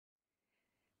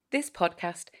This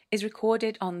podcast is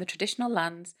recorded on the traditional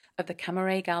lands of the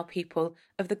Camaragal people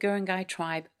of the Guringai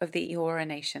tribe of the Eora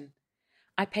Nation.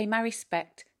 I pay my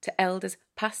respect to elders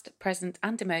past, present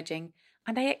and emerging,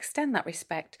 and I extend that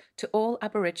respect to all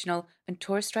Aboriginal and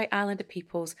Torres Strait Islander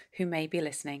peoples who may be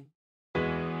listening.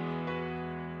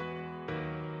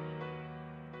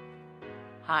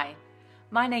 Hi,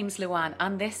 my name's Luann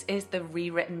and this is the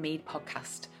Rewritten Me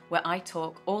podcast, where I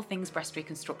talk all things breast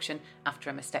reconstruction after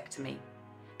a mastectomy.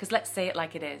 Because let's say it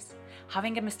like it is,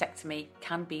 having a mastectomy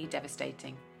can be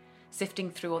devastating.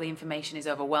 Sifting through all the information is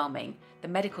overwhelming, the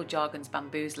medical jargon's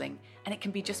bamboozling, and it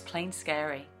can be just plain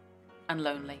scary and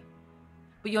lonely.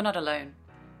 But you're not alone.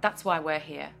 That's why we're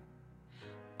here.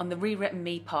 On the Rewritten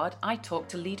Me pod, I talk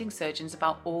to leading surgeons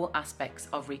about all aspects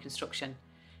of reconstruction.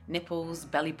 Nipples,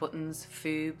 belly buttons,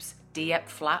 foobs, DIEP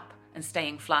flap, and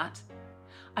staying flat.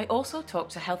 I also talk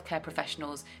to healthcare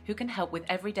professionals who can help with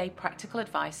everyday practical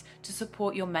advice to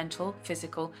support your mental,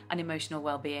 physical, and emotional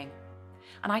well-being.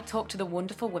 And I talk to the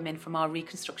wonderful women from our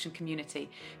reconstruction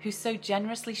community who so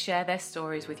generously share their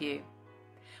stories with you.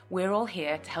 We're all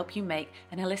here to help you make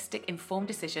an holistic, informed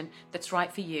decision that's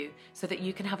right for you so that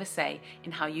you can have a say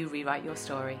in how you rewrite your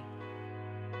story.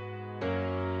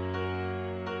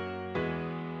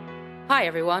 Hi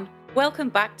everyone, welcome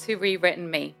back to Rewritten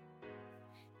Me.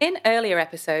 In earlier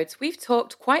episodes, we've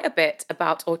talked quite a bit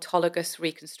about autologous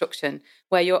reconstruction,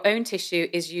 where your own tissue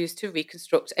is used to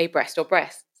reconstruct a breast or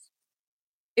breasts.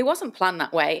 It wasn't planned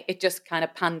that way, it just kind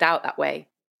of panned out that way.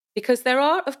 Because there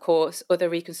are, of course, other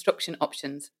reconstruction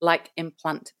options, like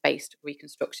implant-based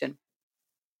reconstruction.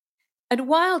 And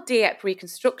while DIEP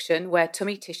reconstruction, where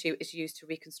tummy tissue is used to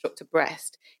reconstruct a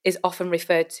breast, is often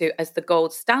referred to as the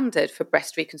gold standard for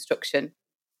breast reconstruction,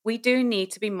 we do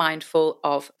need to be mindful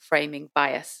of framing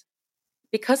bias,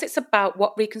 because it's about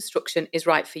what reconstruction is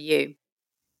right for you.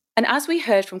 And as we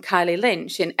heard from Kylie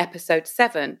Lynch in episode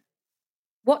 7,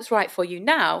 what's right for you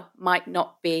now might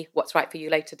not be what's right for you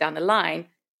later down the line,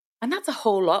 and that's a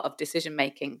whole lot of decision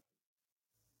making.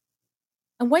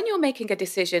 And when you're making a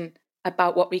decision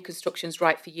about what reconstruction is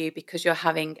right for you because you're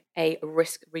having a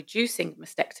risk-reducing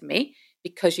mastectomy,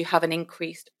 because you have an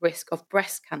increased risk of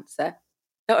breast cancer,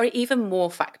 there are even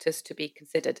more factors to be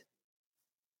considered.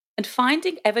 And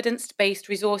finding evidence-based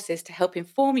resources to help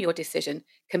inform your decision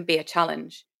can be a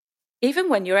challenge, even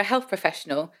when you're a health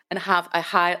professional and have a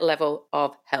high level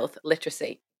of health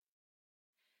literacy.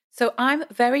 So I'm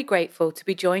very grateful to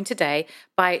be joined today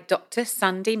by Dr.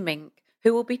 Sandy Mink,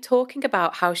 who will be talking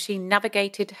about how she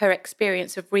navigated her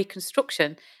experience of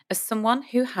reconstruction as someone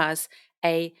who has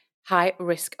a high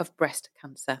risk of breast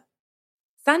cancer.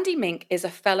 Sandy Mink is a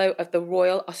fellow of the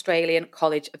Royal Australian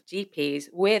College of GPs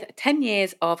with 10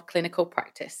 years of clinical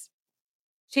practice.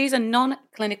 She's a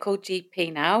non-clinical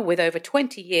GP now with over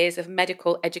 20 years of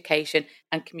medical education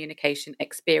and communication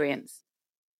experience.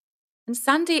 And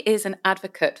Sandy is an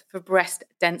advocate for breast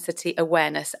density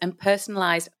awareness and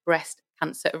personalised breast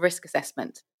cancer risk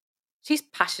assessment. She's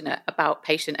passionate about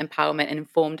patient empowerment and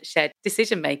informed shared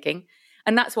decision making.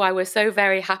 And that's why we're so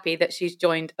very happy that she's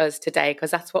joined us today,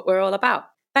 because that's what we're all about.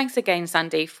 Thanks again,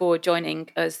 Sandy, for joining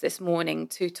us this morning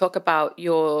to talk about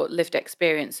your lived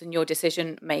experience and your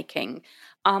decision making.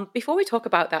 Before we talk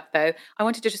about that, though, I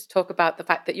wanted to just talk about the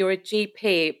fact that you're a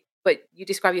GP, but you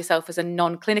describe yourself as a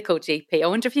non-clinical GP. I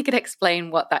wonder if you could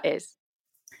explain what that is.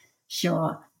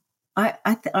 Sure. I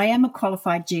am a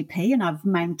qualified GP and I've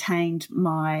maintained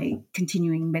my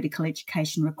continuing medical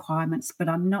education requirements, but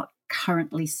I'm not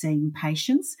currently seeing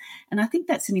patients. And I think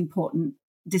that's an important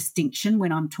distinction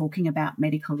when I'm talking about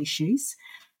medical issues.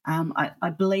 I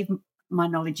believe my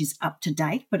knowledge is up to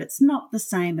date, but it's not the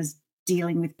same as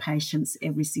dealing with patients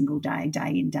every single day, day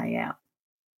in, day out.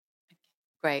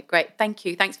 Great. Thank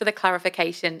you. Thanks for the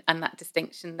clarification and that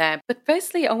distinction there. But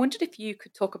firstly, I wondered if you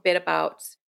could talk a bit about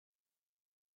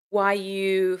why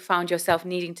you found yourself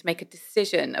needing to make a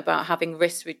decision about having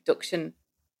risk reduction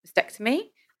mastectomy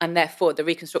and therefore the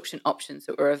reconstruction options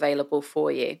that were available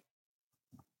for you.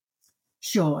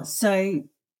 Sure. So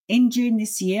in June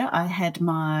this year, I had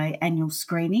my annual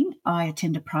screening. I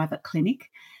attend a private clinic.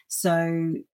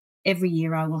 So every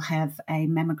year I will have a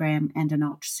mammogram and an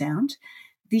ultrasound.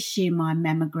 This year, my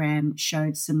mammogram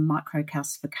showed some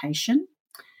microcalcification.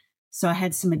 So I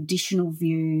had some additional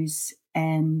views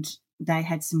and they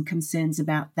had some concerns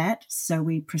about that. So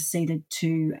we proceeded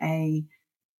to a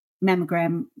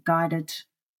mammogram-guided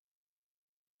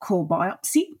core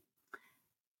biopsy.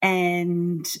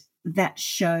 And that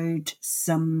showed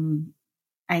some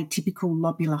atypical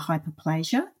lobular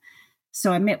hyperplasia.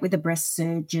 So I met with a breast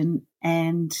surgeon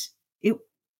and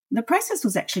the process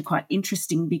was actually quite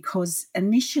interesting because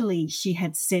initially she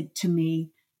had said to me,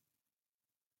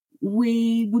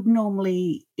 we would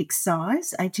normally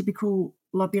excise atypical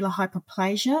lobular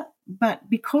hyperplasia, but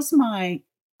because my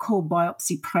core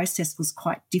biopsy process was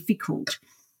quite difficult,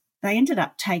 they ended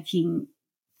up taking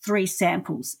 3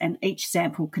 samples, and each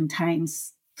sample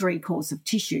contains 3 cores of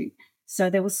tissue. So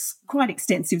there was quite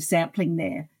extensive sampling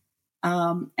there.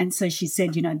 And so she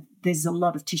said, there's a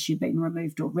lot of tissue being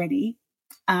removed already.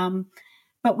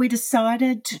 But we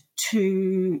decided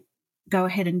to go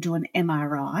ahead and do an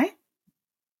MRI.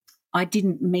 I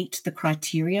didn't meet the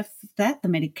criteria for that, the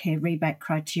Medicare rebate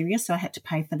criteria, so I had to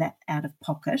pay for that out of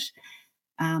pocket.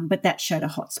 But that showed a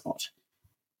hotspot.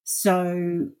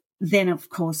 So then, of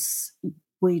course,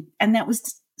 and that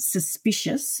was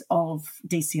suspicious of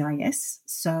DCIS.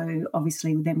 So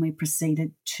obviously then we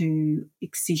proceeded to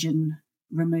excision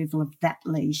removal of that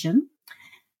lesion.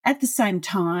 At the same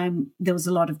time, there was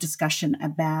a lot of discussion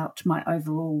about my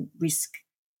overall risk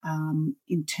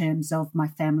in terms of my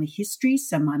family history.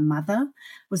 So my mother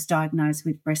was diagnosed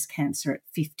with breast cancer at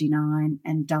 59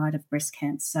 and died of breast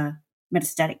cancer,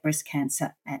 metastatic breast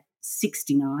cancer, at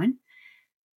 69.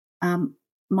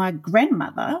 My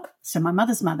grandmother, so my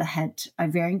mother's mother, had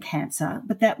ovarian cancer,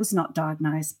 but that was not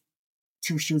diagnosed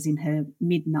till she was in her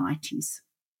mid-90s,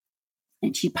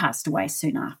 and she passed away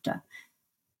soon after.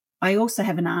 I also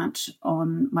have an aunt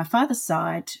on my father's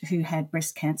side who had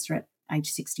breast cancer at age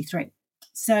 63.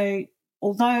 So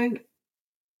although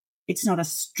it's not a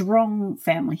strong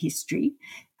family history,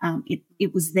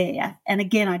 it was there. And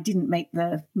again, I didn't meet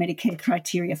the Medicare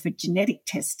criteria for genetic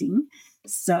testing,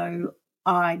 so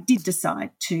I did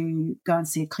decide to go and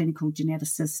see a clinical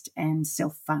geneticist and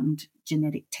self-fund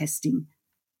genetic testing.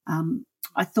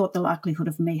 I thought the likelihood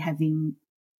of me having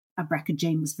a BRCA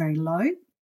gene was very low,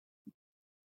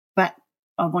 but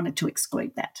I wanted to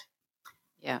exclude that.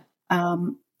 Yeah.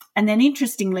 And then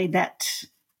interestingly, that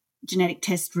genetic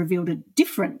test revealed a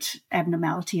different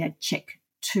abnormality, a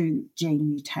CHEK2 gene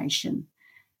mutation.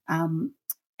 And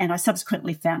I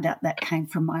subsequently found out that came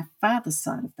from my father's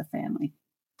side of the family.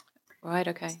 Right,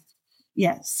 okay.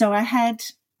 Yeah, so I had,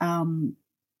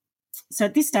 so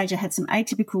at this stage I had some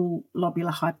atypical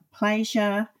lobular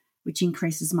hyperplasia, which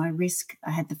increases my risk. I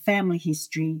had the family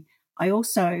history. I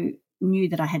also knew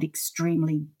that I had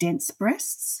extremely dense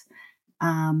breasts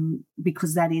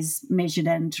because that is measured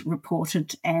and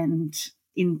reported, and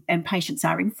patients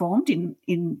are informed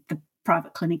in the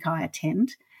private clinic I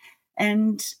attend.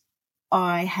 And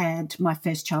I had my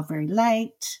first child very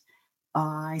late.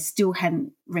 I still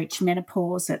hadn't reached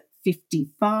menopause at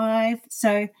 55.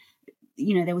 So,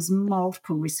 there was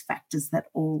multiple risk factors that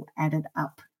all added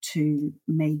up to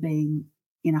me being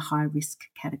in a high-risk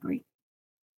category.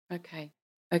 Okay,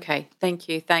 thank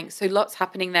you, thanks. So lots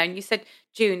happening there. And you said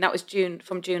June, that was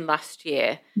from June last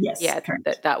year. Yes, yeah,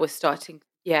 correct. that was starting.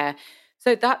 Yeah.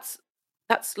 So that's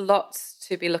lots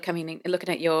to be looking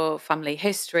at your family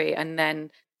history, and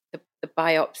then the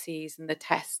biopsies and the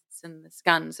tests and the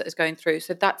scans that is going through.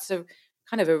 So that's a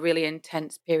kind of a really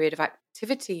intense period of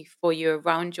activity for you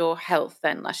around your health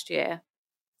then last year.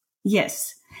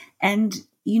 Yes. And,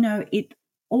 it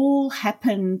all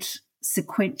happened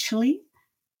sequentially,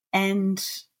 and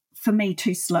for me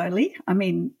too slowly. I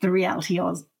mean, the reality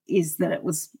is that it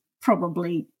was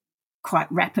probably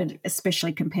quite rapid,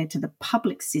 especially compared to the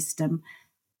public system.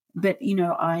 But,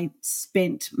 I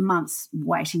spent months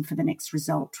waiting for the next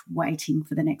result.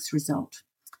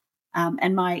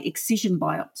 And my excision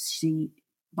biopsy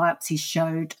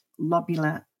showed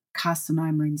lobular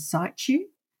carcinoma in situ.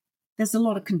 There's a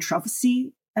lot of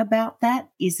controversy about that.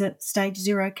 Is it stage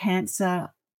 0 cancer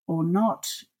or not?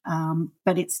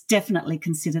 But it's definitely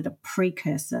considered a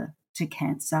precursor to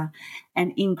cancer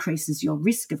and increases your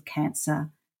risk of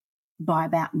cancer by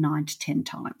about 9 to 10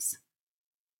 times.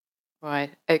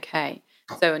 Right, okay.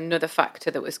 So another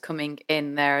factor that was coming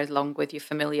in there, along with your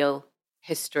familial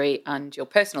history and your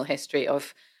personal history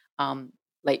of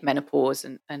late menopause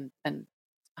and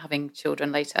having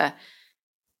children later.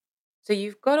 So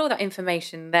you've got all that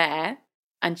information there,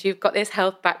 and you've got this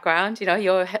health background.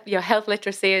 Your health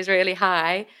literacy is really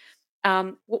high.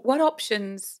 What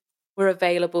options were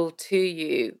available to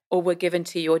you, or were given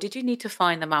to you, or did you need to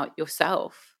find them out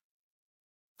yourself?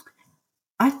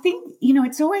 I think,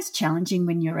 it's always challenging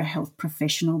when you're a health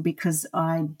professional, because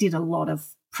I did a lot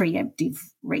of preemptive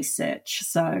research.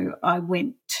 So I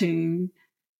went to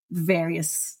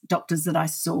various doctors that I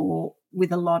saw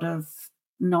with a lot of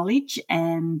knowledge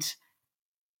and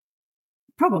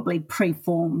probably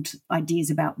preformed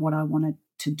ideas about what I wanted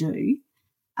to do.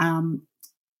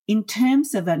 In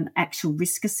terms of an actual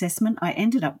risk assessment, I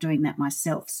ended up doing that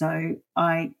myself. So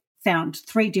I found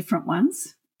 3 different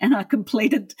ones, and I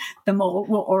completed them all,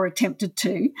 or attempted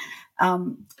to.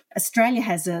 Australia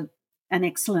has an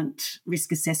excellent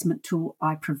risk assessment tool,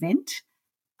 iPrevent,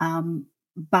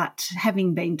 but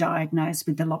having been diagnosed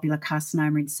with the lobular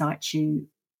carcinoma in situ,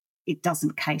 it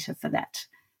doesn't cater for that.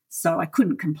 So I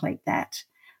couldn't complete that.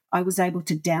 I was able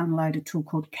to download a tool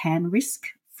called CanRisk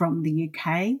from the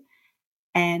UK,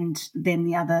 and then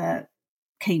the other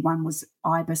key one was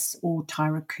IBIS or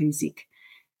Tyrer-Cuzick.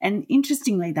 And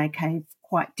interestingly, they gave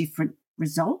quite different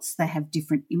results. They have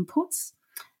different inputs.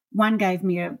 One gave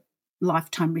me a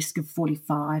lifetime risk of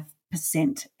 45%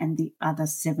 and the other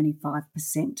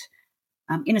 75%.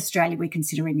 In Australia, we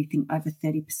consider anything over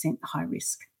 30% high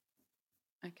risk.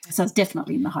 Okay. So it's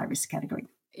definitely in the high risk category.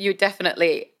 You're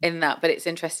definitely in that, but it's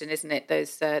interesting, isn't it?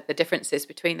 Those the differences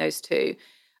between those two.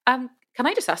 Can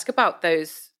I just ask about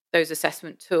those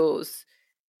assessment tools?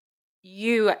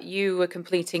 You were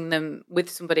completing them with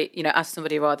somebody, as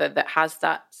somebody rather that has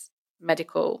that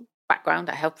medical background,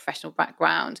 that health professional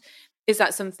background. Is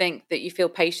that something that you feel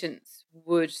patients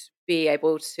would be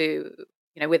able to,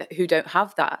 with who don't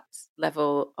have that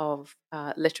level of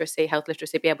literacy, health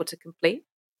literacy, be able to complete?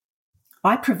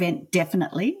 iPrevent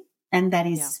definitely, and that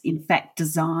is in fact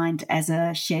designed as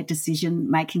a shared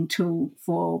decision-making tool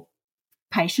for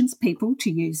patients, people to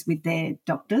use with their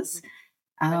doctors.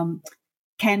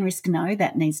 CanRisk, no,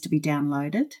 that needs to be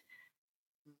downloaded.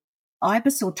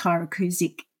 IBIS or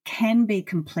Tyrer-Cuzick can be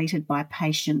completed by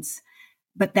patients,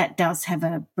 but that does have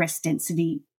a breast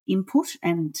density input,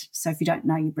 and so if you don't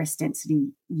know your breast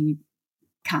density, you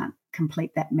can't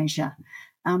complete that measure.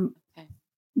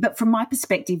 But from my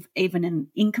perspective, even an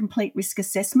incomplete risk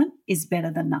assessment is better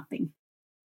than nothing.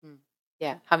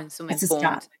 Yeah, having some it's informed. A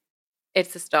start.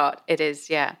 It's a start. It is,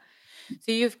 yeah.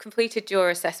 So you've completed your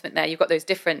assessment there. You've got those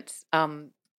different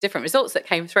results that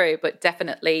came through, but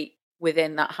definitely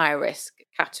within that high risk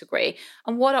category.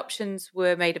 And what options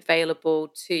were made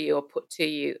available to you or put to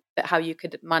you that how you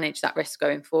could manage that risk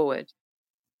going forward?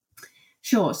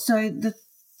 Sure. So the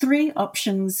three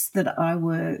options that I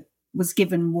was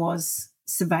given was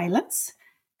surveillance,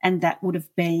 and that would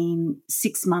have been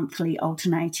 6 monthly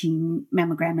alternating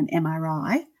mammogram and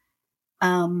MRI.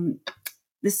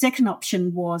 The second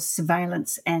option was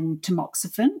surveillance and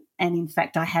tamoxifen, and in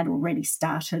fact I had already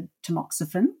started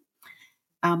tamoxifen,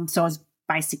 so I was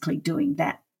basically doing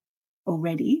that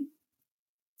already.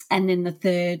 And then the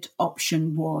third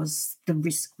option was the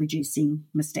risk-reducing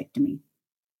mastectomy.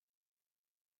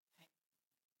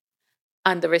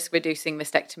 And the risk-reducing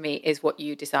mastectomy is what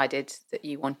you decided that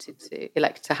you wanted to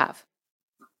elect to have?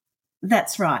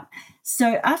 That's right.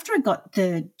 So after I got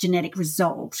the genetic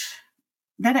result,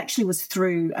 that actually was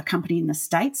through a company in the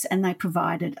States, and they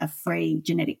provided a free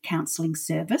genetic counselling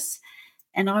service.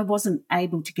 And I wasn't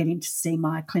able to get in to see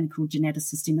my clinical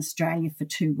geneticist in Australia for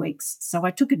 2 weeks. So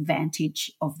I took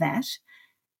advantage of that,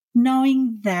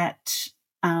 knowing that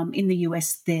in the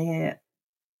US they're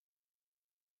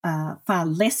far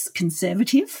less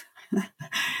conservative.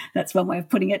 That's one way of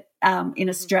putting it, in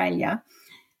Australia.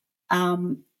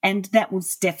 And that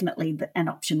was definitely an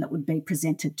option that would be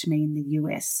presented to me in the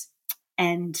US.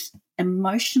 And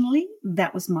emotionally,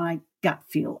 that was my gut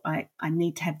feel. I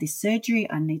need to have this surgery.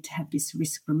 I need to have this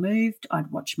risk removed.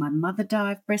 I'd watched my mother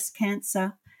die of breast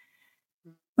cancer.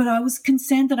 But I was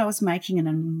concerned that I was making an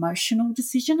emotional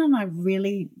decision, and I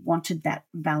really wanted that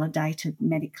validated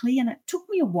medically. And it took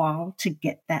me a while to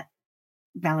get that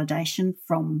validation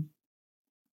from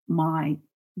my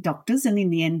doctors. And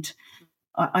in the end,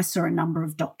 I saw a number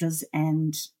of doctors,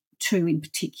 and two in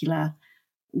particular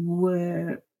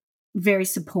were very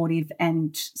supportive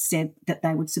and said that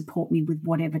they would support me with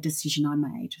whatever decision I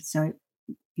made. So,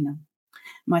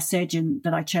 my surgeon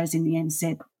that I chose in the end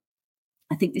said,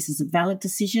 I think this is a valid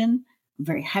decision. I'm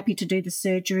very happy to do the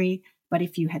surgery. But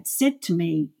if you had said to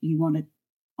me you wanted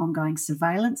ongoing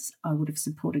surveillance, I would have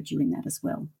supported you in that as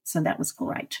well. So that was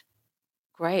great.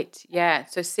 Great. Yeah.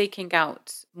 So seeking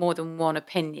out more than one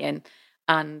opinion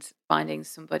and finding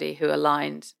somebody who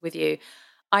aligned with you.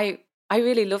 I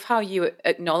really love how you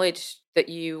acknowledged that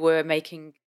you were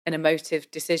making an emotive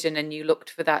decision and you looked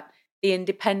for that, the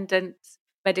independent,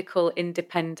 medical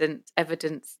independent,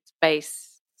 evidence-based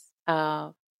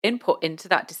input into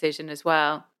that decision as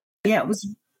well. Yeah, it was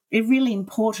really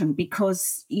important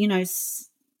because,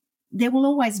 there will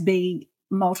always be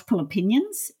multiple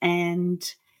opinions, and,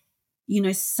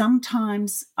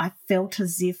 sometimes I felt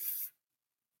as if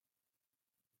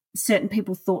certain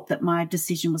people thought that my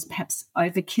decision was perhaps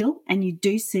overkill, and you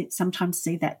do sometimes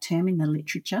see that term in the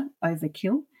literature,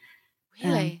 overkill.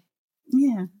 Really?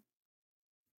 Yeah.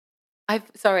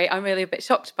 I'm really a bit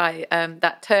shocked by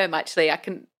that term. Actually,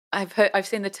 I've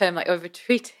seen the term like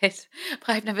overtreated, but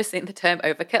I've never seen the term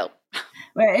overkill.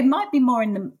 Well, it might be more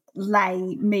in the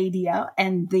lay media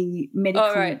and the All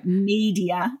medical right.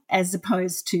 media as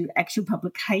opposed to actual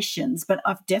publications, but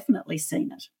I've definitely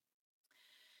seen it.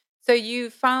 So you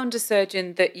found a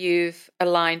surgeon that you've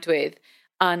aligned with,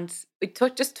 and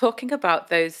just talking about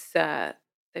those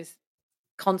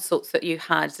consults that you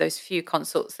had, those few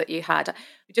consults that you had.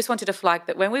 We just wanted to flag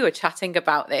that when we were chatting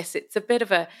about this, it's a bit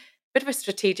of a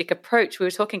strategic approach. We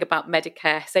were talking about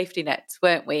Medicare safety nets,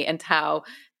 weren't we? And how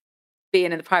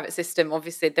being in the private system,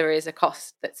 obviously there is a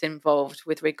cost that's involved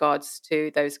with regards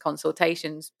to those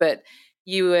consultations, but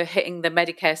you were hitting the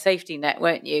Medicare safety net,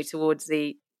 weren't you, towards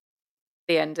the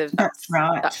end of That's that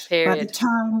right. By the period?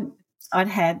 time I'd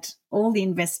had all the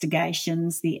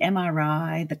investigations, the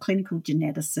MRI, the clinical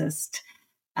geneticist,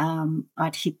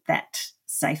 I'd hit that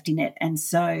safety net. And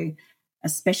so a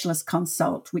specialist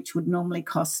consult, which would normally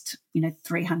cost,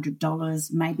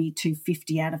 $300, maybe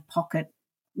 $250 out of pocket,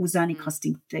 was only Mm,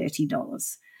 costing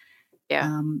 $30,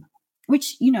 yeah.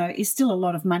 which, is still a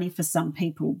lot of money for some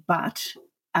people, but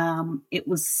it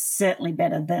was certainly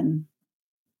better than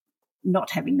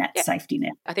not having that Yeah. safety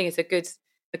net. I think it's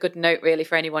a good note really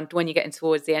for anyone when you're getting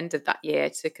towards the end of that year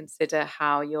to consider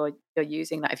how you're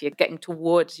using that if you're getting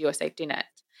towards your safety net.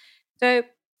 So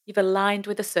you've aligned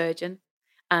with a surgeon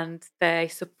and they're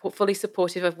fully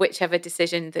supportive of whichever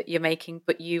decision that you're making,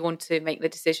 but you want to make the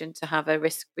decision to have a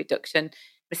risk reduction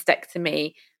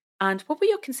mastectomy. And what were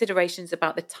your considerations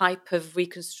about the type of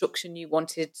reconstruction you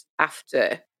wanted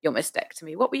after your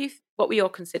mastectomy? What were your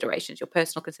considerations, your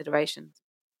personal considerations?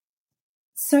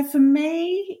 So for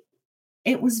me,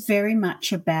 it was very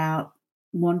much about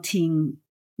wanting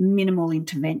minimal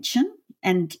intervention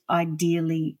and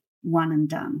ideally one and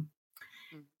done.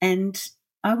 Mm, And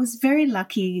I was very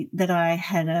lucky that I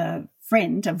had a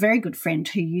friend, a very good friend,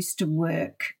 who used to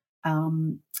work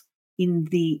in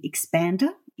the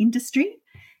expander industry.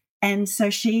 And so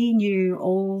she knew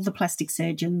all the plastic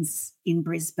surgeons in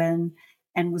Brisbane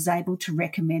and was able to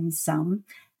recommend some.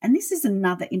 And this is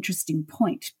another interesting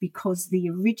point because the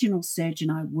original surgeon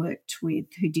I worked with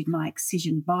who did my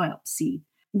excision biopsy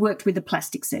worked with a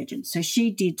plastic surgeon. So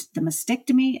she did the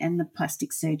mastectomy and the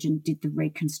plastic surgeon did the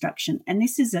reconstruction. And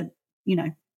this is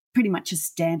pretty much a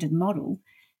standard model.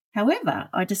 However,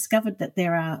 I discovered that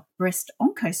there are breast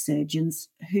oncosurgeons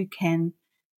who can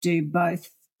do both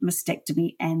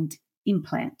mastectomy and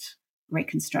implant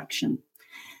reconstruction.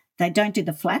 They don't do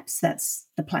the flaps, that's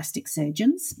the plastic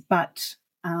surgeons, but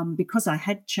because I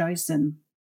had chosen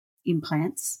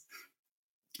implants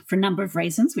for a number of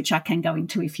reasons, which I can go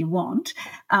into if you want,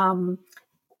 I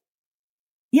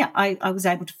was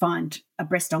able to find a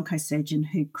breast oncosurgeon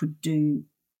who could do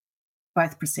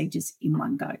both procedures in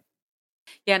one go.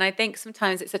 Yeah, and I think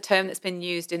sometimes it's a term that's been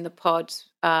used in the pod,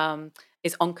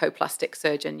 is oncoplastic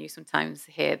surgeon. You sometimes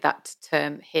hear that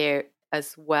term here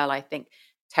as well. I think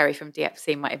Terry from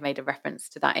DFC might have made a reference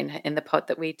to that in the pod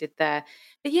that we did there.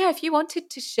 But yeah, if you wanted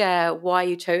to share why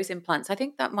you chose implants, I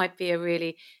think that might be a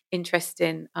really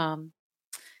interesting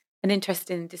an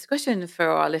interesting discussion for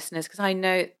our listeners because I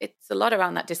know it's a lot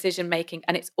around that decision making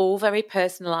and it's all very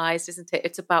personalized, isn't it?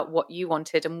 It's about what you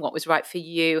wanted and what was right for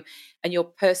you and your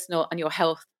personal and your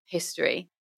health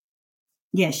history.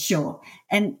 Yeah, sure.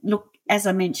 And look, as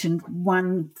I mentioned,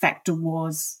 one factor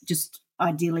was just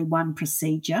ideally one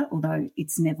procedure, although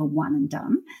it's never one and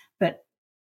done, but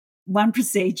one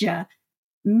procedure,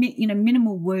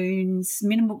 minimal wounds,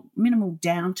 minimal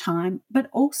downtime, but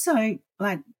also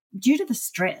like due to the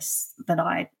stress that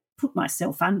I put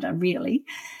myself under, really,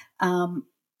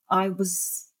 I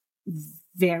was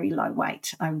very low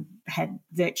weight. I had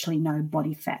virtually no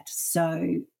body fat.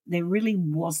 So there really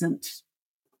wasn't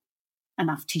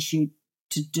enough tissue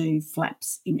to do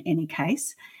flaps in any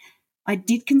case. I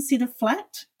did consider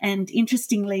flat, and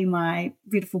interestingly, my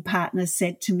beautiful partner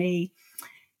said to me,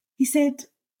 he said,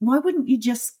 why wouldn't you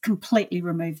just completely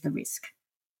remove the risk?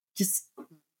 Just,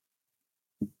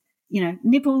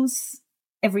 nipples,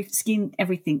 every skin,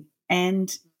 everything.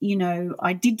 And,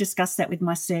 I did discuss that with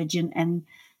my surgeon and,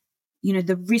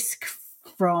 the risk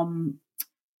from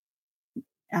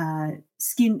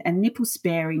skin and nipple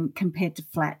sparing compared to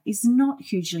flat is not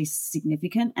hugely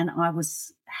significant. And I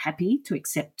was happy to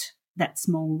accept that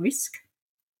small risk.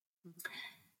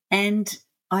 And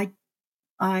I,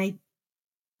 I,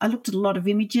 I looked at a lot of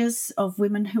images of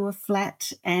women who are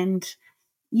flat and,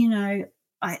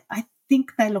 I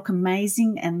think they look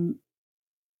amazing and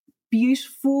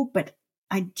beautiful, but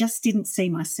I just didn't see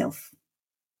myself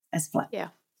as flat. Yeah.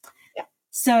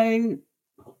 So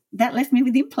that left me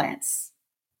with implants,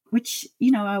 which,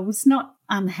 I was not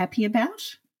unhappy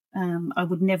about. I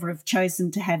would never have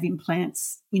chosen to have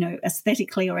implants,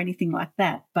 aesthetically or anything like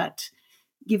that. But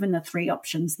given the three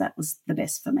options, that was the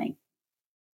best for me.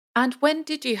 And when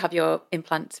did you have your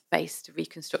implant-based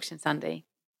reconstruction, Sandy?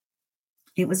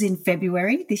 It was in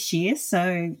February this year,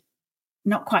 so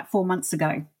not quite 4 months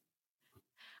ago.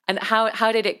 And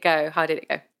how did it go? How did it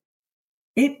go?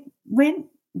 It went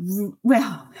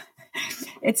well.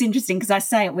 It's interesting because I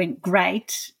say it went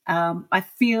great. I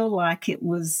feel like it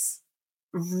was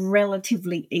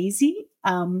relatively easy.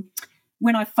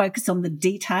 When I focus on the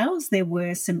details, there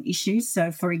were some issues.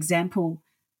 So, for example,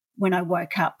 when I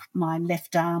woke up, my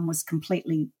left arm was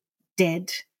completely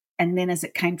dead. And then as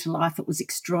it came to life, it was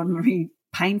extraordinarily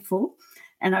painful.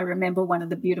 And I remember one of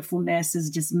the beautiful nurses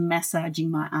just massaging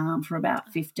my arm for about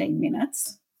 15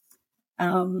 minutes.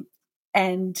 And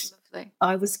Lovely.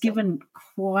 I was given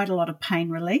quite a lot of pain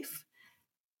relief,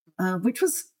 which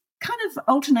was kind of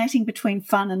alternating between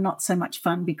fun and not so much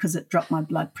fun because it dropped my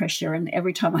blood pressure. And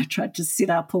every time I tried to sit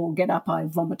up or get up, I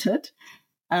vomited.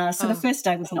 So the first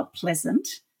day was not pleasant.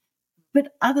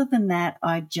 But other than that,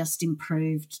 I just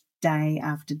improved day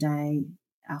after day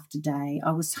after day.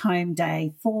 I was home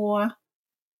day 4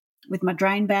 with my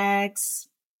drain bags,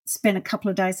 spent a couple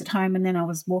of days at home, and then I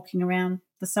was walking around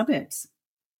the suburbs.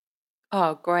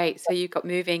 Oh, great. So you got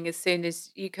moving as soon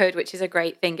as you could, which is a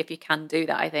great thing if you can do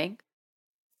that, I think.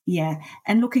 Yeah.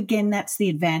 And look, again, that's the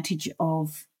advantage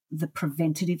of the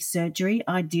preventative surgery.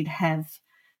 I did have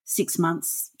 6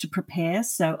 months to prepare,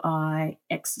 so I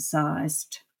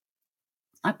exercised.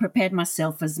 I prepared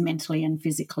myself as mentally and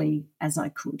physically as I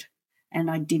could, and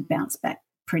I did bounce back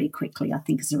pretty quickly, I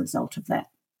think, as a result of that.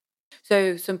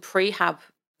 So some prehab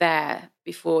there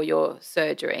before your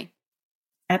surgery.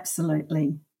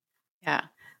 Absolutely. Yeah.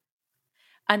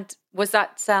 And was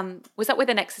that with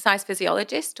an exercise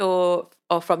physiologist or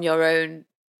from your own,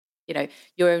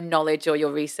 your own knowledge or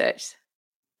your research?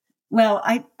 Well,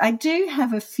 I do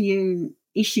have a few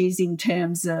issues in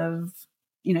terms of,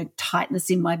 tightness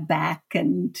in my back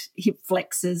and hip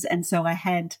flexors. And so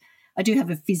I do have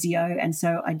a physio. And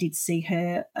so I did see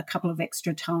her a couple of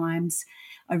extra times.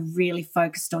 I really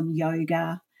focused on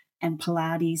yoga and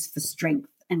Pilates for strength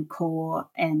and core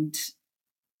and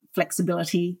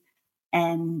flexibility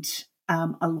and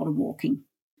a lot of walking.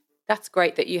 That's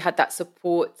great that you had that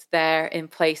support there in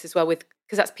place as well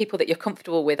because that's people that you're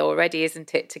comfortable with already,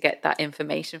 isn't it, to get that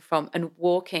information from. And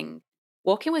walking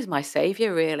was my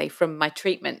savior really from my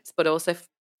treatments, but also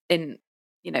in,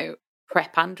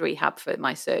 prep and rehab for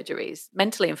my surgeries,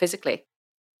 mentally and physically.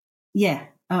 Yeah.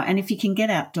 And if you can get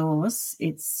outdoors,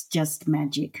 it's just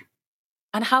magic.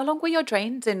 And how long were your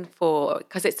drains in for?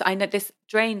 Because I know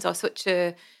drains are such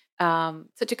a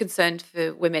concern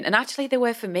for women, and actually they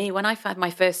were for me. When I had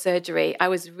my first surgery, I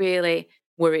was really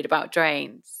worried about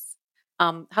drains.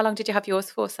 How long did you have yours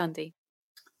for, Sandy?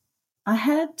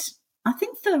 I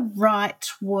think the right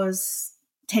was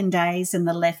 10 days and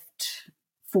the left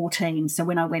 14. So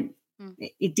when I went,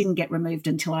 it didn't get removed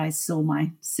until I saw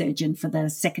my surgeon for the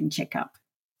second checkup.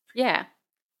 Yeah.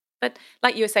 But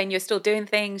like you were saying, you're still doing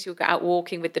things, you'll go out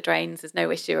walking with the drains. There's no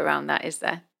issue around that, is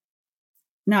there?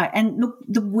 No, and look,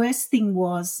 the worst thing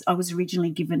was I was originally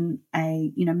given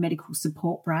a, medical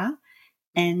support bra,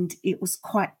 and it was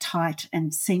quite tight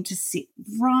and seemed to sit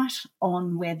right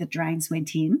on where the drains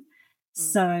went in.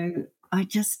 So I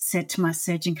just said to my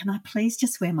surgeon, can I please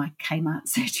just wear my Kmart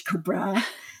surgical bra?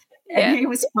 And he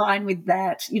was fine with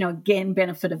that. Again,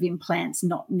 benefit of implants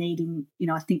not needing,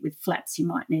 I think with flaps you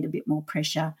might need a bit more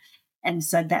pressure. And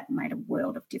so that made a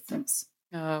world of difference.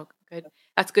 Oh, good.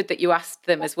 That's good that you asked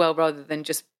them as well, rather than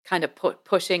just kind of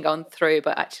pushing on through,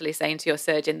 but actually saying to your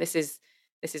surgeon, this is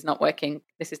not working.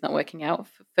 This is not working out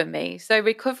for me. So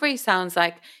recovery sounds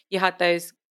like you had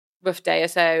those rough day or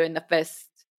so in the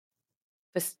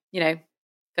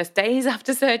first days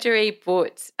after surgery,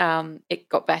 but it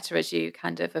got better as you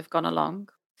kind of have gone along.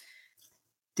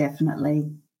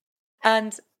 Definitely.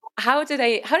 And how do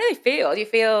they feel? Do you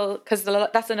feel, because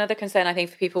that's another concern I think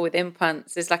for people with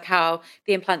implants, is like how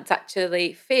the implants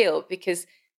actually feel, because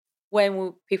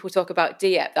when people talk about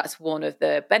DIEP, that's one of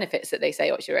the benefits that they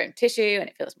say, oh, it's your own tissue and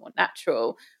it feels more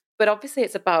natural. But obviously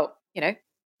it's about,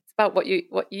 what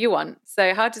you want.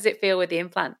 So how does it feel with the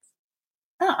implants?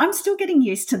 I'm still getting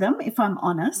used to them, if I'm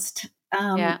honest.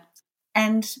 Yeah.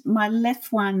 And my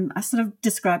left one, I sort of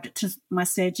described it to my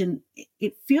surgeon.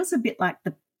 It feels a bit like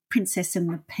the Princess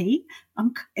and the Pea.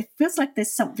 It feels like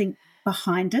there's something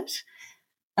behind it.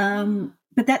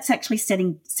 But that's actually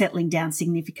settling down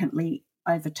significantly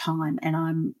over time, and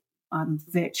I'm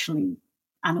virtually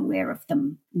unaware of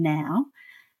them now.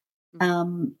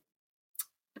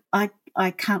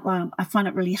 I can't lie. I find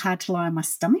it really hard to lie on my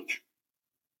stomach.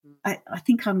 I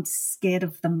think I'm scared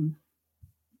of them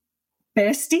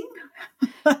bursting.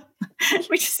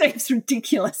 which seems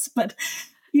ridiculous, but,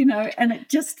 and it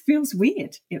just feels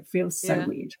weird. It feels so Yeah.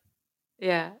 weird.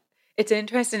 Yeah. It's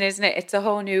interesting, isn't it? It's a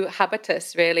whole new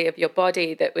habitus, really, of your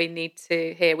body that we need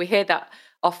to hear. We hear that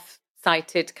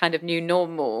off-cited kind of new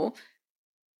normal,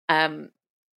 and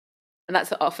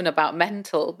that's often about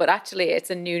mental, but actually it's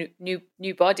a new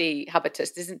body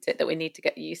habitus, isn't it, that we need to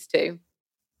get used to.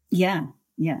 Yeah,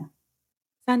 yeah.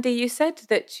 Sandy, you said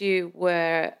that you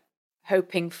were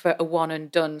hoping for a one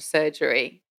and done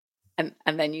surgery, and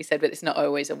then you said, but it's not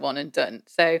always a one and done.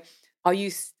 So are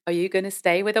you going to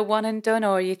stay with a one and done,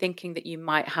 or are you thinking that you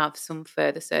might have some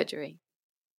further surgery?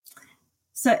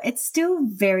 So it's still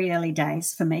very early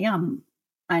days for me. I'm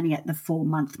only at the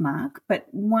 4-month mark, but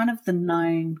one of the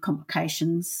known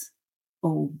complications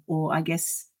or I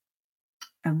guess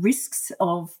risks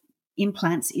of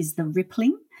implants is the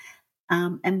rippling.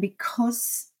 And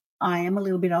because I am a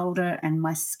little bit older and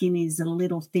my skin is a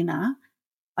little thinner,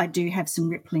 I do have some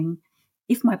rippling.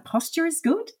 If my posture is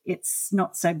good, it's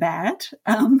not so bad.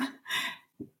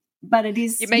 But it You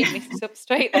is. made me sit up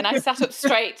straight then. I sat up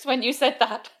straight when you said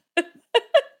that.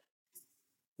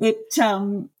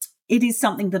 It is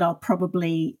something that I'll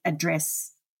probably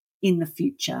address in the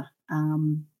future.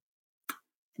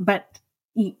 But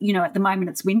at the moment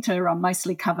it's winter. I'm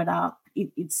mostly covered up.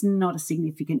 It's not a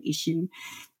significant issue.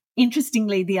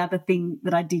 Interestingly, the other thing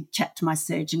that I did chat to my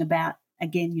surgeon about,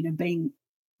 again, being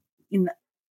in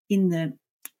the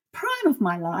prime of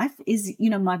my life, is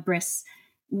my breasts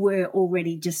were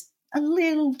already just a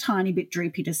little tiny bit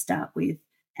droopy to start with,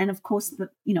 and of course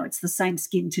it's the same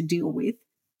skin to deal with.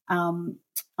 I'm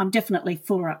definitely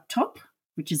fuller up top,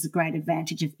 which is a great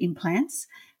advantage of implants.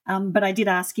 But I did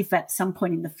ask if at some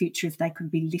point in the future if they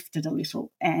could be lifted a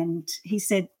little, and he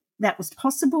said that was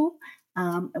possible.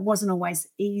 It wasn't always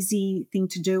easy thing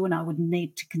to do, and I would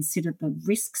need to consider the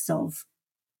risks of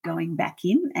going back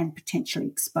in and potentially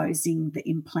exposing the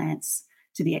implants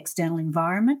to the external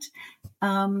environment.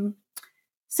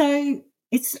 So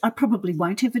I probably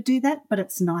won't ever do that, but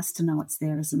it's nice to know it's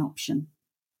there as an option.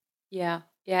 Yeah.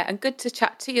 Yeah. And good to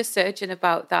chat to your surgeon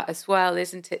about that as well,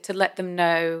 isn't it? To let them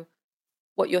know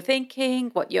what you're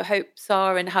thinking, what your hopes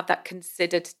are, and have that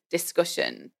considered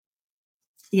discussion.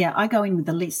 Yeah, I go in with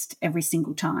a list every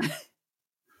single time.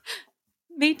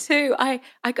 Me too. I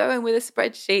go in with a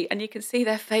spreadsheet and you can see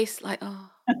their face like,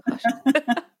 oh, gosh.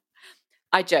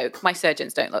 I joke. My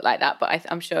surgeons don't look like that, but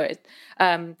I'm sure it.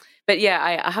 But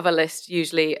yeah, I have a list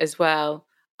usually as well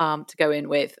to go in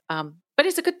with. But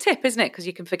it's a good tip, isn't it? Because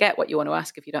you can forget what you want to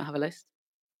ask if you don't have a list.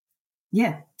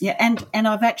 Yeah, yeah, and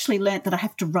I've actually learnt that I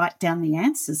have to write down the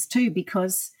answers too,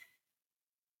 because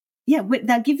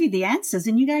they'll give you the answers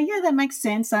and you go, yeah, that makes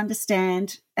sense, I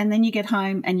understand, and then you get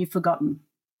home and you've forgotten.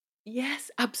 Yes,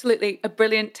 absolutely. A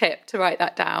brilliant tip to write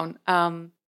that down.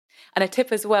 And a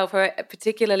tip as well for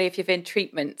particularly if you've in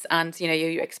treatments and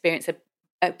you experience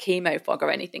a chemo fog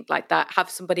or anything like that, have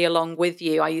somebody along with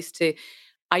you. I used to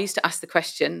ask the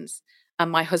questions, and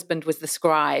my husband was the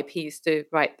scribe. He used to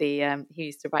write the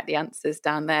answers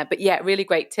down there. But yeah, really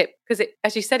great tip, because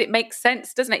as you said, it makes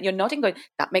sense, doesn't it? You're nodding, going,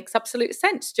 that makes absolute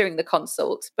sense during the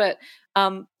consult, but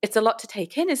it's a lot to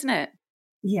take in, isn't it?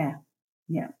 Yeah,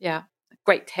 yeah. Yeah,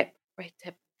 great tip, great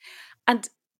tip. And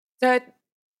so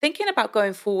thinking about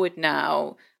going forward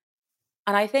now,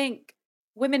 and I think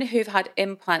women who've had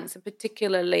implants, and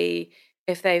particularly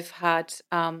if they've had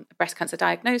a breast cancer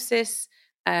diagnosis,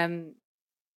 um,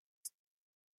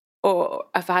 or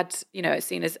have had,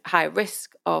 seen as high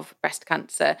risk of breast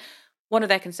cancer, one of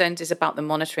their concerns is about the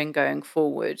monitoring going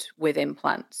forward with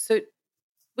implants. So,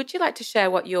 would you like to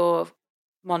share what your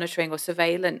monitoring or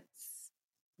surveillance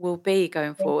will be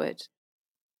going forward?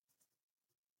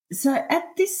 So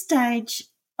at this stage,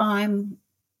 I'm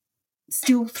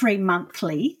still 3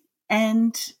 monthly,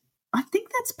 and I think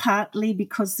that's partly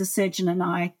because the surgeon and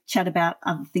I chat about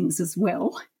other things as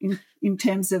well in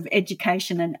terms of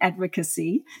education and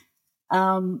advocacy.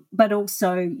 But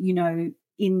also,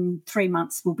 in 3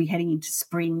 months we'll be heading into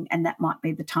spring, and that might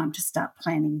be the time to start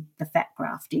planning the fat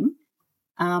grafting.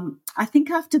 I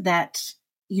think after that,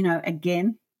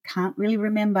 again, can't really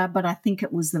remember, but I think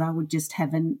it was that I would just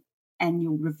have an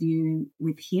annual review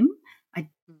with him. I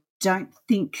don't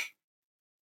think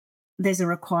there's a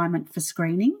requirement for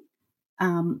screening.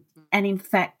 And in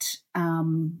fact,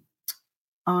 I'm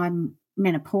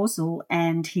menopausal,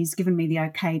 and he's given me the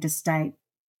okay to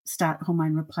start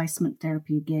hormone replacement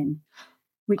therapy again,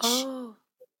 which, Oh,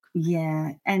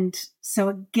 yeah. And so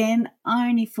again,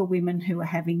 only for women who are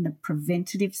having the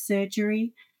preventative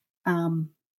surgery.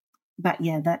 But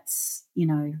yeah, that's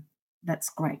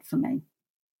great for me.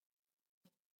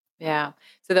 yeah.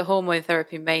 So the hormone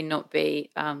therapy may not be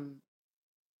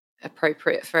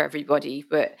appropriate for everybody.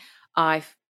 But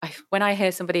when I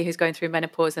hear somebody who's going through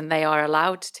menopause and they are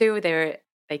allowed to, they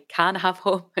can have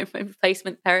hormone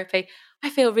replacement therapy, I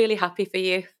feel really happy for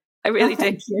you. I really do.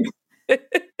 Thank you.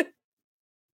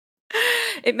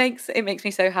 It makes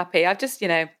me so happy. I've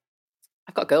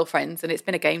got girlfriends and it's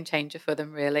been a game changer for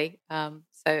them, really.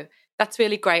 So that's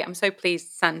really great. I'm so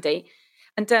pleased, Sandy.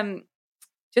 And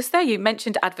just there, you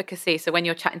mentioned advocacy. So when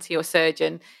you're chatting to your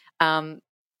surgeon,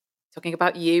 talking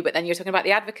about you, but then you're talking about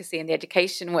the advocacy and the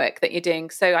education work that you're doing.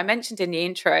 So I mentioned in the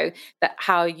intro that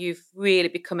how you've really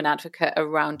become an advocate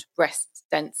around breast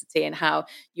density and how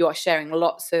you are sharing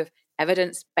lots of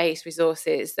evidence-based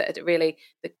resources that are really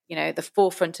the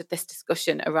forefront of this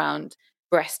discussion around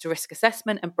breast risk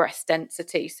assessment and breast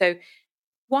density. So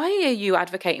why are you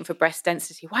advocating for breast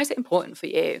density? Why is it important for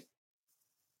you?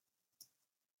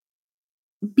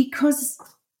 Because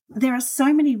there are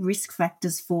so many risk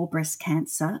factors for breast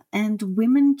cancer, and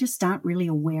women just aren't really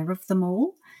aware of them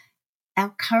all.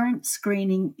 Our current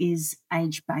screening is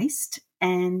age-based,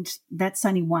 and that's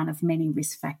only one of many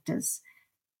risk factors.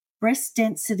 Breast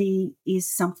density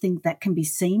is something that can be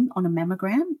seen on a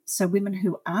mammogram. So women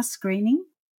who are screening,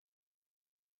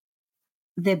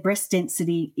 their breast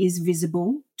density is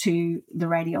visible to the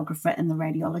radiographer and the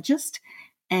radiologist.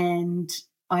 And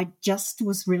I just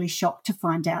was really shocked to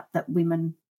find out that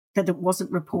it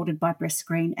wasn't reported by Breast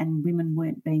Screen and women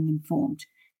weren't being informed,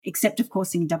 except, of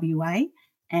course, in WA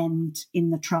and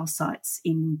in the trial sites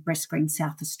in Breast Screen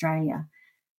South Australia.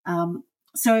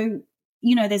 So,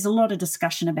 there's a lot of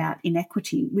discussion about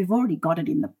inequity. We've already got it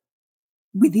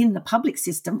within the public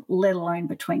system, let alone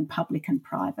between public and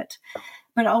private.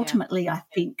 But ultimately, I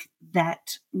think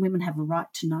that women have a right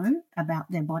to know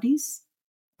about their bodies,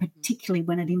 particularly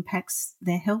when it impacts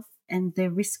their health and their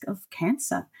risk of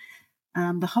cancer.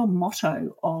 The whole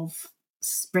motto of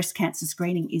breast cancer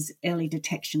screening is early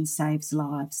detection saves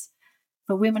lives.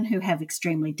 For women who have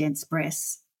extremely dense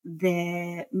breasts,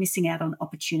 they're missing out on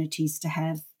opportunities to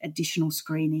have additional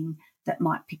screening that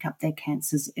might pick up their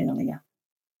cancers earlier.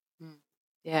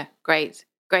 Yeah, great.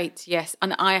 Yes.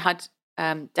 And I had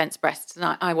dense breasts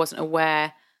and I wasn't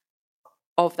aware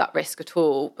of that risk at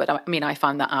all. But I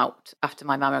found that out after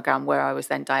my mammogram where I was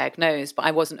then diagnosed, but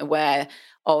I wasn't aware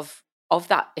of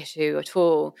that issue at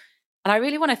all. And I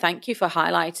really want to thank you for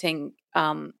highlighting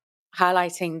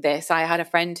this. I had a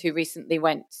friend who recently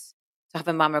went to have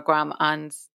a mammogram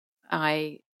and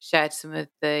I shared some of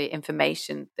the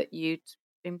information that you'd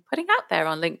been putting out there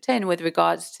on LinkedIn with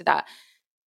regards to that.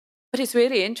 But it's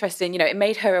really interesting, it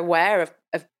made her aware of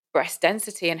breast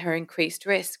density and her increased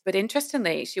risk. But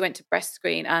interestingly, she went to Breast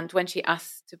Screen and when she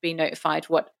asked to be notified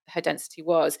what her density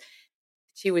was,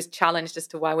 she was challenged as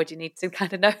to why would you need to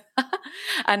kind of know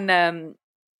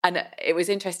and it was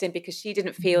interesting because she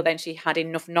didn't feel then she had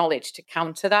enough knowledge to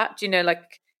counter that,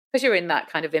 because you're in that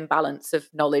kind of imbalance of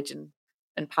knowledge and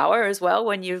power as well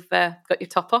when you've got your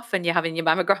top off and you're having your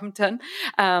mammogram done.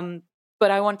 But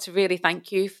I want to really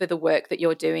thank you for the work that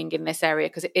you're doing in this area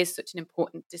because it is such an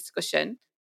important discussion.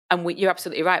 And you're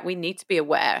absolutely right. We need to be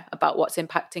aware about what's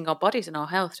impacting our bodies and our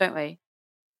health, don't we?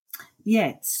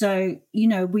 Yeah. So,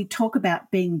 we talk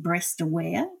about being breast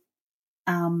aware.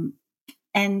 And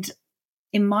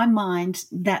in my mind,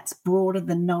 that's broader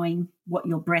than knowing what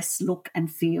your breasts look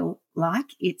and feel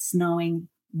like. It's knowing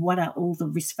what are all the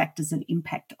risk factors that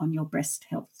impact on your breast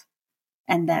health.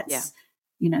 And that's,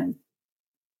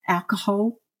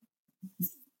 alcohol.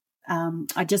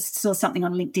 I just saw something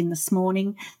on LinkedIn this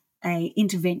morning, a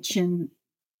intervention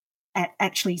at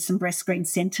actually some breast screen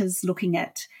centres looking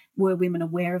at were women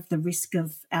aware of the risk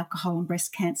of alcohol and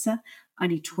breast cancer.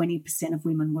 Only 20% of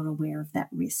women were aware of that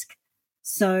risk.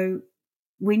 So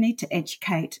we need to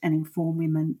educate and inform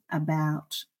women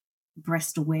about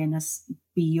breast awareness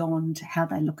beyond how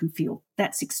they look and feel.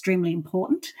 That's extremely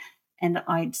important. And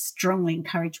I'd strongly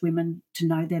encourage women to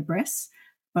know their breasts,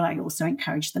 but I also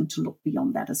encourage them to look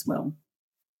beyond that as well.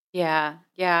 Yeah.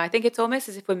 I think it's almost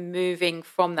as if we're moving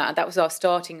from that. That was our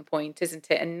starting point, isn't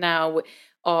it? And now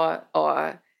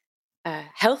our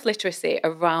health literacy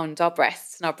around our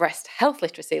breasts and our breast health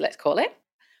literacy, let's call it,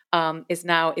 is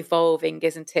now evolving,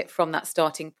 isn't it, from that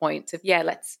starting point of,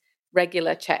 let's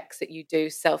regular checks that you do,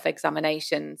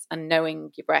 self-examinations and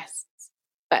knowing your breasts.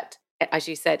 But as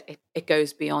you said, it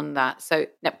goes beyond that. So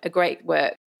a great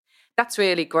work. That's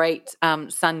really great,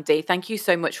 Sandy. Thank you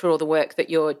so much for all the work that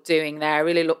you're doing there. I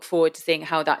really look forward to seeing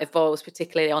how that evolves,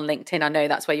 particularly on LinkedIn. I know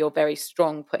that's where you're very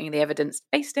strong, putting the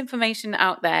evidence-based information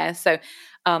out there. So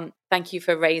thank you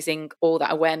for raising all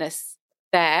that awareness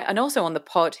there and also on the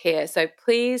pod here. So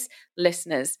please,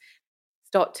 listeners,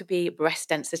 start to be breast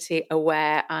density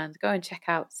aware and go and check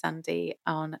out Sandy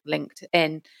on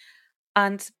LinkedIn.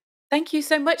 And thank you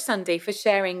so much, Sandy, for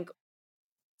sharing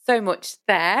so much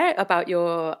there about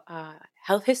your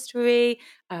health history,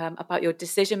 about your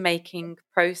decision-making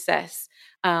process,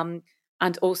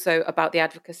 and also about the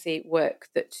advocacy work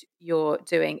that you're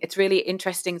doing. It's really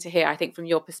interesting to hear, I think, from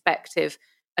your perspective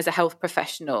as a health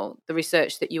professional, the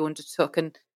research that you undertook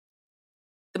and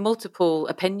the multiple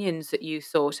opinions that you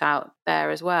sought out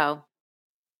there as well.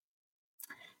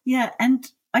 Yeah, and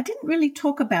I didn't really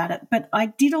talk about it, but I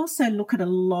did also look at a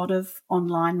lot of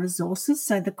online resources.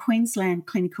 So the Queensland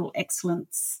Clinical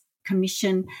Excellence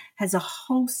Commission has a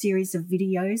whole series of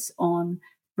videos on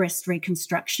breast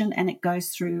reconstruction, and it goes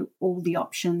through all the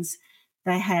options.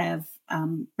 They have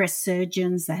breast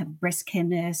surgeons, they have breast care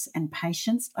nurse and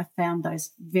patients. I found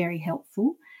those very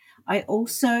helpful. I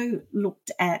also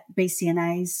looked at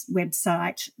BCNA's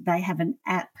website. They have an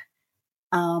app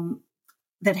um,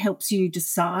 that helps you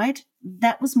decide.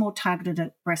 That was more targeted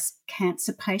at breast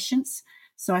cancer patients.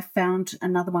 So I found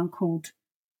another one called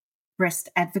Breast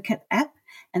Advocate app,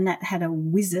 and that had a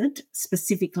wizard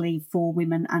specifically for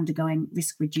women undergoing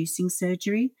risk reducing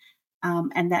surgery.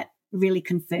 And that really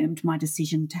confirmed my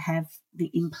decision to have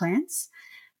the implants.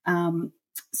 And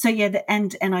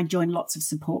I joined lots of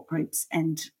support groups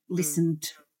and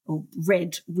listened or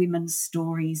read women's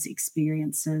stories,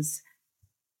 experiences.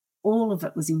 All of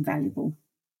it was invaluable.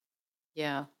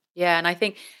 Yeah. Yeah. And I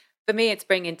think for me, it's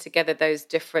bringing together those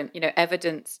different,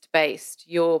 evidence-based,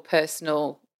 your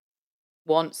personal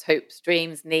wants, hopes,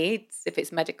 dreams, needs, if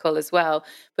it's medical as well,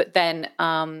 but then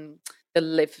the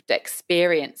lived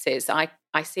experiences. I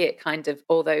see it kind of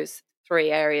all those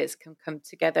three areas can come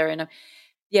together. And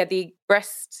the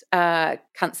Breast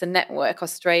Cancer Network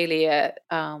Australia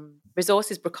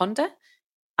resources Braconda.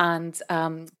 And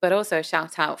but also a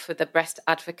shout out for the Breast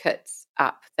Advocates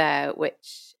app there,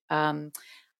 which I'm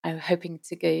hoping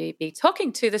to be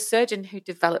talking to the surgeon who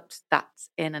developed that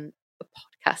in a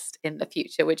podcast in the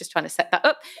future. We're just trying to set that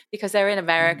up because they're in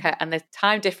America and the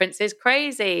time difference is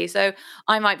crazy. So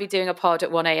I might be doing a pod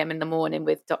at 1 a.m. in the morning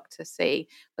with Dr. C.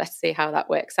 Let's see how that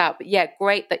works out. But yeah,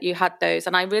 great that you had those.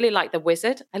 And I really like the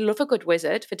wizard. I love a good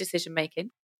wizard for decision making.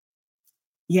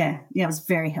 Yeah, it was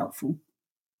very helpful.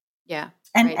 Yeah.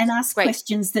 And ask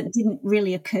questions that didn't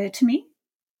really occur to me,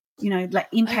 like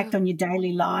impact on your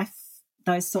daily life,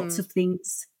 those sorts of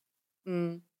things.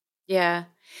 Yeah.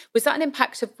 Was that an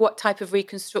impact of what type of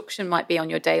reconstruction might be on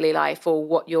your daily life, or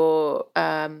what your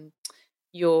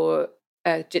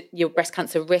breast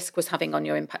cancer risk was having on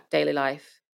your daily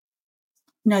life?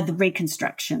 No, the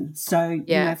reconstruction. So,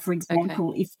 for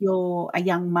example, if you're a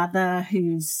young mother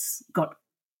who's got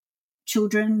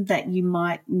children that you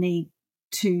might need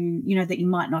to, that you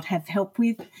might not have help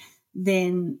with,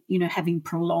 then, having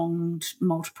prolonged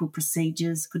multiple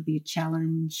procedures could be a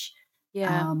challenge.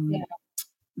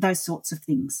 Those sorts of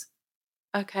things.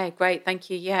 Okay, great. Thank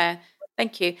you. Yeah,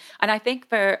 thank you. And I think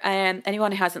for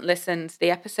anyone who hasn't listened,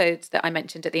 the episodes that I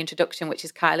mentioned at the introduction, which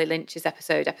is Kylie Lynch's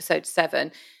episode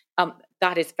 7,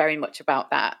 that is very much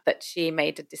about that she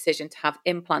made a decision to have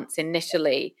implants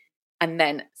initially, and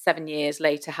then 7 years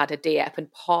later had a DIEP.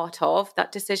 And part of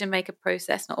that decision maker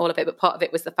process, not all of it, but part of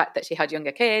it was the fact that she had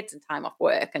younger kids and time off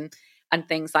work and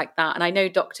things like that. And I know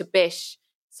Dr. Bish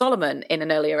Solomon in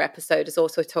an earlier episode has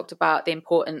also talked about the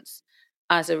importance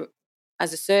as a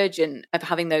surgeon of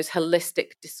having those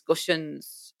holistic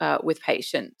discussions with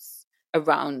patients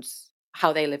around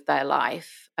how they live their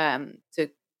life, to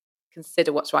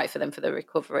consider what's right for them for the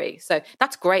recovery. So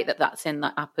that's great that that's in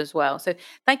that app as well. So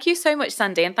thank you so much,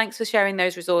 Sandy, and thanks for sharing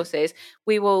those resources.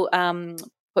 We will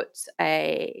put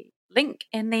a link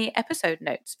in the episode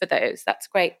notes for those. That's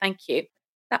great. Thank you.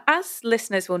 Now, as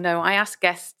listeners will know, I ask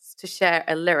guests to share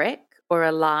a lyric or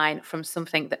a line from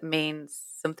something that means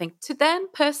something to them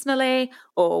personally,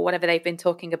 or whatever they've been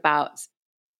talking about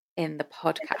in the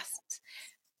podcast.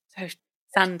 So,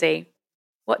 Sandy,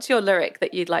 what's your lyric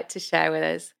that you'd like to share with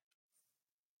us?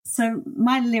 So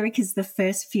my lyric is the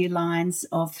first few lines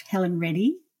of Helen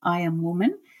Reddy, I Am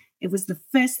Woman. It was the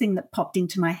first thing that popped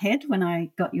into my head when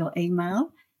I got your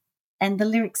email. And the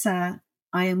lyrics are,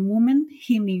 I am woman,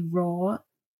 hear me roar,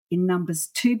 in numbers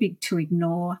too big to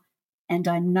ignore, and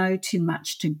I know too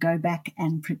much to go back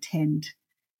and pretend.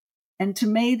 And to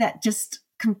me, that just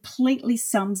completely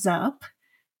sums up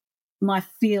my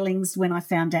feelings when I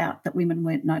found out that women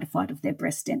weren't notified of their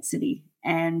breast density.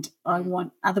 And I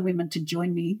want other women to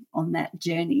join me on that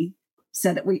journey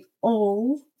so that we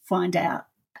all find out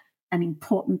an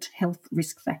important health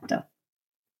risk factor.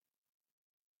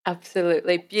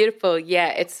 Absolutely. Beautiful. Yeah,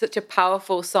 it's such a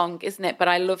powerful song, isn't it? But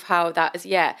I love how that is,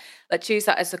 let's use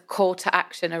that as a call to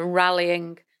action, a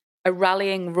rallying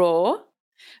roar,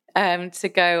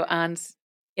 to go and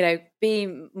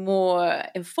be more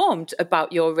informed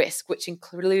about your risk, which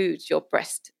includes your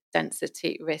breast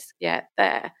density risk. Yeah,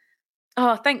 there.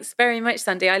 Oh, thanks very much,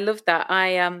 Sandy. I love that.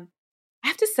 I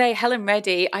have to say, Helen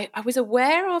Reddy, I was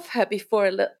aware of her before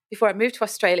I moved to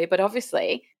Australia, but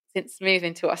obviously since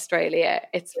moving to Australia,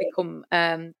 it's become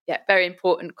very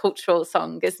important cultural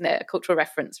song, isn't it? A cultural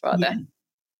reference, rather. Yeah,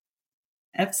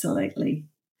 absolutely.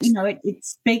 It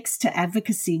speaks to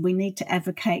advocacy. We need to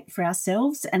advocate for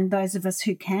ourselves, and those of us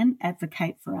who can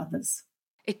advocate for others.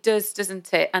 It does,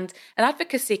 doesn't it? And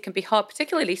advocacy can be hard,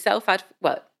 particularly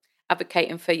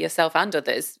advocating for yourself and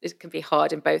others. It can be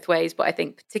hard in both ways, but I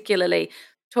think particularly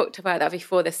talked about that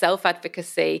before, the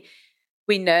self-advocacy,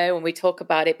 we know when we talk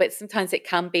about it, but sometimes it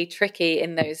can be tricky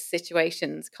in those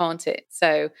situations, can't it?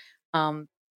 So, the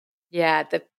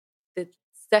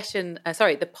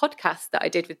podcast that I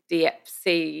did with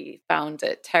DFC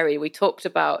founder Terry, we talked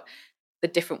about the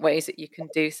different ways that you can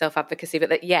do self-advocacy, but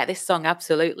this song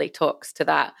absolutely talks to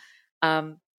that.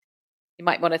 You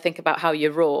might want to think about how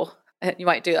you roar. You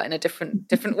might do that in a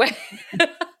different way.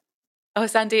 Oh,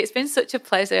 Sandy, it's been such a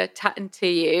pleasure chatting to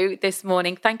you this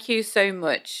morning. Thank you so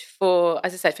much for,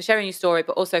 as I said, for sharing your story,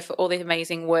 but also for all the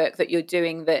amazing work that you're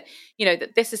doing, that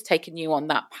this has taken you on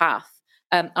that path.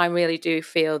 I really do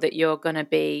feel that you're going to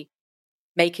be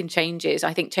making changes.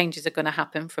 I think changes are going to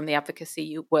happen from the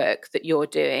advocacy work that you're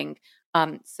doing.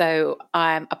 So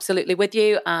I'm absolutely with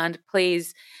you. And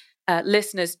please,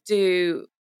 listeners, do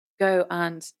go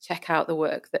and check out the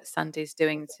work that Sandy's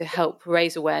doing to help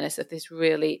raise awareness of this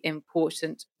really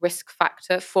important risk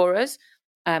factor for us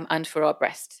and for our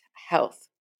breast health.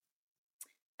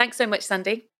 Thanks so much,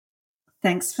 Sandy.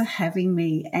 Thanks for having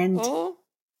me. And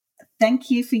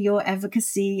thank you for your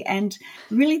advocacy. And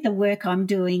really the work I'm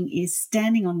doing is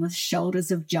standing on the shoulders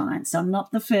of giants. I'm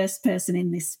not the first person in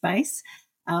this space.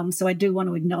 So I do want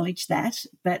to acknowledge that.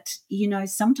 But,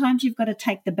 sometimes you've got to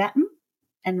take the baton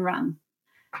and run.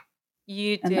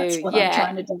 You do. And that's what I'm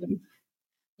trying to do.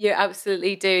 You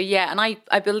absolutely do. Yeah. And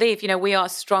I believe, we are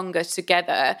stronger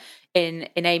together in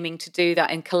aiming to do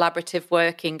that, in collaborative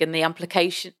working and the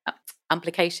amplification and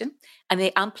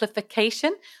the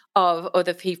amplification of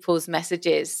other people's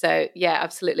messages. So yeah,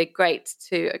 absolutely great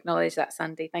to acknowledge that,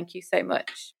 Sandy. Thank you so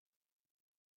much.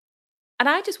 And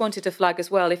I just wanted to flag as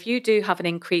well, if you do have an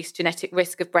increased genetic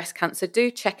risk of breast cancer,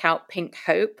 do check out Pink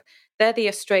Hope. They're the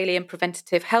Australian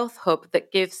preventative health hub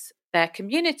that gives their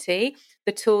community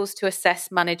the tools to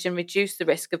assess, manage and reduce the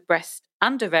risk of breast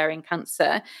and ovarian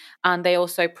cancer. And they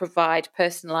also provide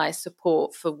personalised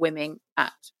support for women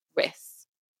at risk.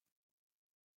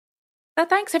 So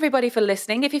thanks everybody for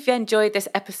listening. If you've enjoyed this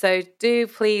episode, do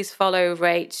please follow,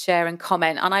 rate, share and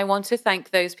comment. And I want to thank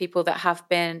those people that have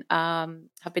been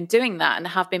doing that and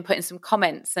have been putting some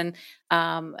comments and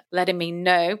letting me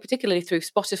know, particularly through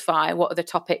Spotify, what are the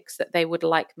topics that they would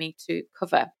like me to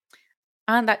cover.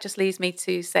 And that just leaves me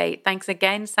to say thanks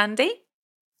again, Sandy.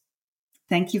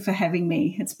 Thank you for having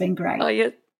me. It's been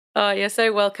great. You're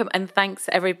so welcome. And thanks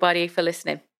everybody for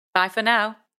listening. Bye for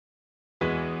now.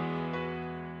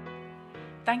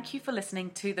 Thank you for listening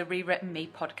to the Rewritten Me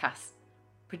podcast,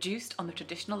 produced on the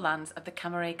traditional lands of the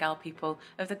Camarae Gal people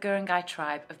of the Guringai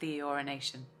tribe of the Eora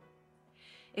Nation.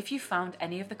 If you found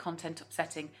any of the content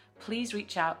upsetting, please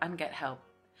reach out and get help.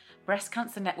 Breast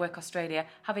Cancer Network Australia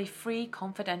have a free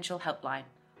confidential helpline,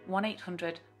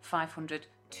 1800 500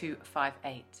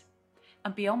 258.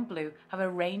 And Beyond Blue have a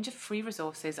range of free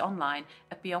resources online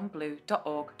at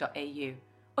beyondblue.org.au,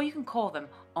 or you can call them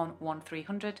on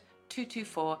 1300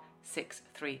 224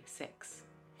 636.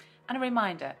 And a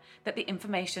reminder that the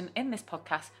information in this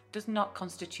podcast does not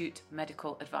constitute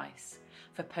medical advice.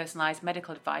 For personalised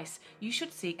medical advice, you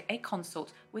should seek a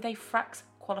consult with a FRAX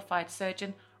qualified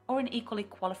surgeon or an equally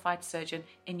qualified surgeon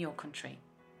in your country.